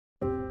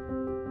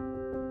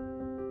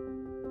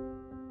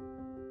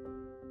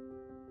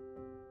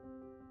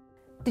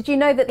Did you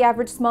know that the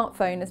average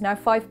smartphone is now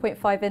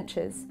 5.5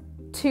 inches,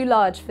 too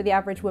large for the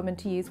average woman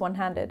to use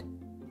one-handed?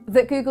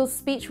 That Google's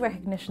speech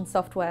recognition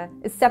software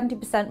is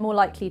 70% more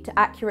likely to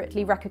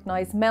accurately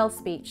recognise male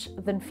speech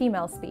than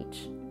female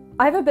speech?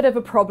 I have a bit of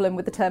a problem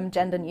with the term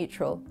gender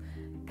neutral,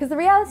 because the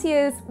reality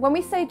is, when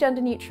we say gender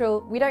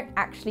neutral, we don't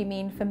actually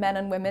mean for men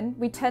and women.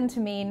 We tend to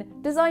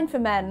mean designed for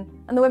men,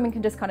 and the women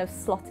can just kind of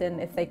slot in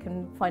if they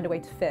can find a way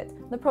to fit.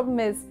 The problem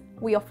is,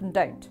 we often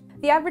don't.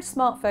 The average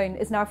smartphone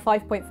is now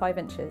 5.5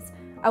 inches,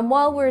 and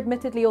while we're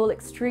admittedly all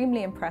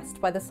extremely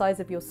impressed by the size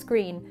of your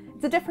screen,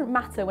 it's a different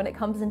matter when it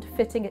comes into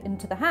fitting it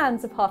into the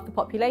hands of half the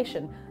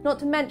population, not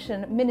to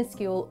mention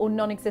minuscule or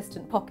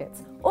non-existent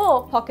pockets,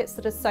 or pockets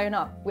that are sewn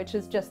up, which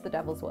is just the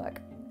devil's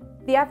work.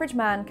 The average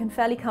man can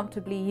fairly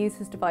comfortably use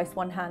his device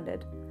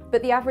one-handed,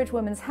 but the average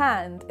woman's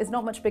hand is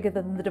not much bigger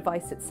than the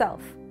device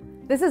itself.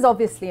 This is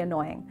obviously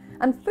annoying,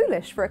 and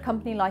foolish for a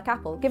company like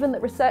Apple, given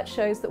that research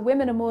shows that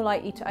women are more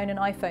likely to own an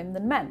iPhone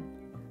than men.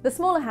 The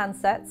smaller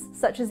handsets,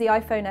 such as the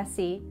iPhone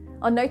SE,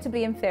 are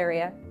notably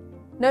inferior,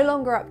 no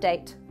longer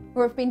update,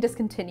 or have been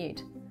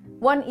discontinued.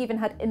 One even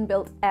had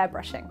inbuilt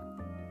airbrushing.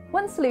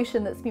 One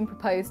solution that's been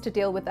proposed to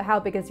deal with the how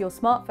big is your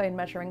smartphone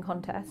measuring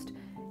contest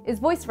is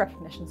voice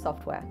recognition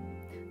software.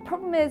 The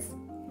problem is,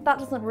 that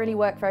doesn't really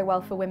work very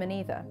well for women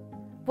either.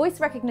 Voice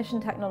recognition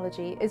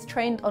technology is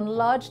trained on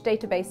large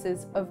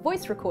databases of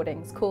voice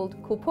recordings called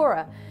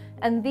corpora,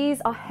 and these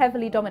are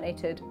heavily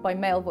dominated by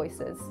male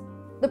voices.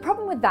 The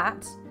problem with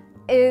that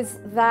is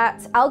that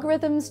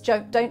algorithms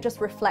don't just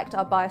reflect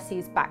our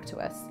biases back to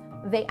us,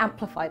 they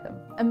amplify them,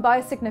 and by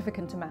a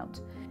significant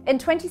amount. In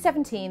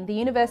 2017, the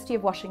University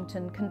of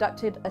Washington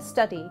conducted a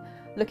study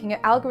looking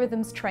at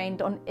algorithms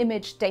trained on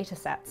image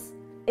datasets.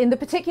 In the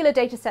particular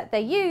dataset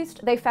they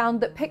used, they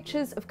found that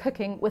pictures of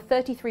cooking were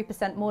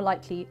 33% more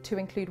likely to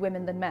include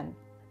women than men.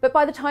 But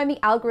by the time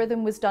the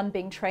algorithm was done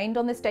being trained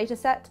on this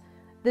dataset,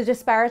 the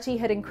disparity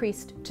had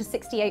increased to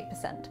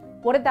 68%.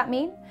 What did that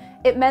mean?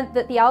 It meant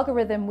that the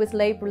algorithm was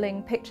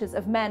labeling pictures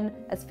of men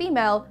as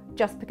female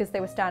just because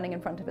they were standing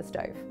in front of a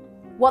stove.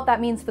 What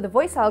that means for the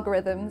voice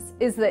algorithms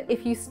is that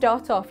if you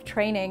start off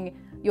training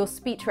your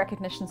speech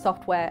recognition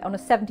software on a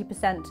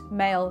 70%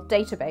 male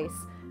database,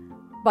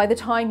 by the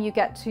time you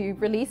get to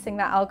releasing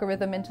that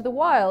algorithm into the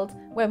wild,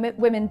 where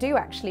women do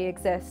actually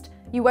exist,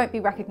 you won't be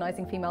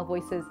recognizing female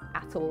voices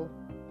at all.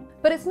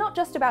 But it's not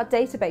just about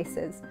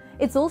databases,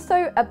 it's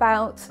also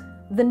about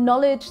the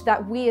knowledge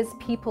that we as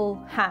people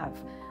have.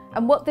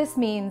 And what this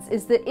means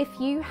is that if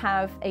you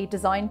have a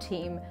design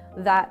team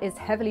that is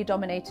heavily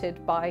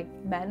dominated by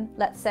men,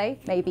 let's say,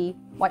 maybe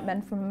white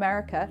men from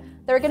America,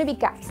 there are going to be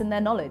gaps in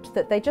their knowledge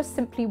that they just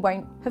simply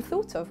won't have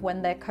thought of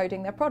when they're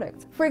coding their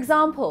products. For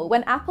example,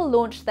 when Apple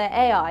launched their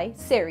AI,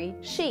 Siri,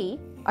 she,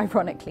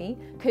 ironically,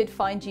 could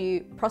find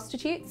you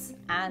prostitutes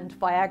and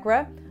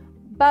Viagra,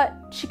 but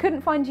she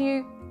couldn't find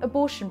you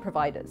abortion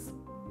providers.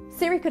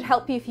 Siri could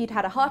help you if you'd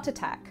had a heart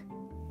attack,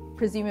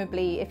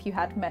 presumably if you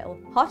had male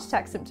heart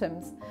attack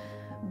symptoms.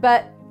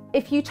 But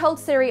if you told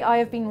Siri, I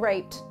have been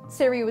raped,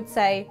 Siri would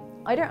say,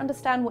 I don't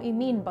understand what you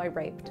mean by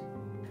raped.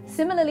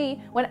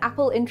 Similarly, when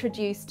Apple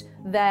introduced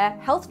their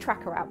health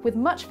tracker app with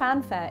much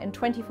fanfare in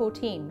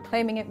 2014,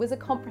 claiming it was a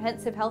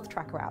comprehensive health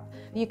tracker app,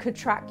 you could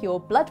track your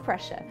blood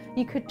pressure,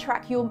 you could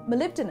track your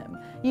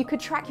molybdenum, you could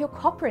track your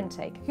copper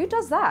intake. Who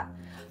does that?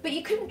 But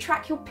you couldn't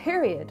track your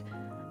period.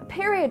 A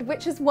period,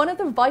 which is one of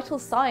the vital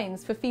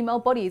signs for female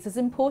bodies, as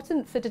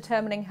important for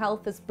determining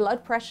health as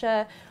blood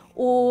pressure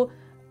or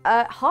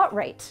heart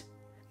rate.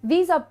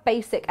 These are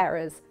basic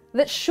errors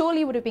that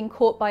surely would have been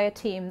caught by a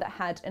team that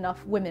had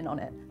enough women on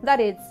it. That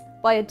is,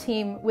 by a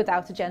team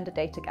without a gender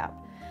data gap.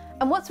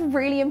 And what's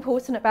really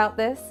important about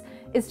this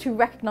is to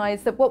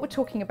recognize that what we're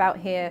talking about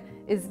here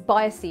is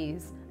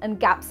biases and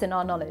gaps in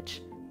our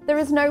knowledge. There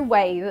is no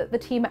way that the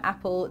team at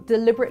Apple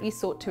deliberately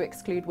sought to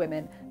exclude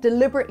women,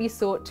 deliberately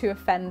sought to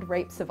offend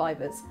rape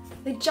survivors.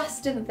 They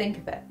just didn't think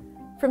of it.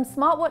 From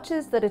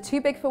smartwatches that are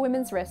too big for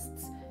women's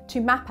wrists, to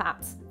map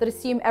apps that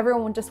assume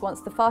everyone just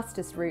wants the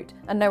fastest route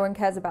and no one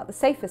cares about the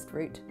safest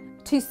route,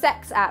 to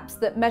sex apps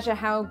that measure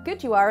how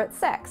good you are at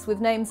sex with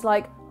names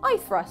like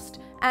iThrust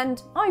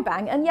and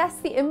iBang, and yes,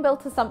 the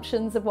inbuilt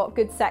assumptions of what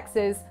good sex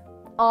is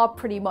are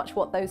pretty much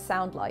what those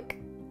sound like.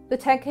 The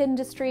tech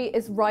industry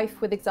is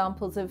rife with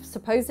examples of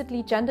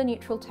supposedly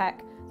gender-neutral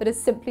tech that has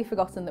simply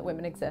forgotten that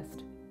women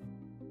exist.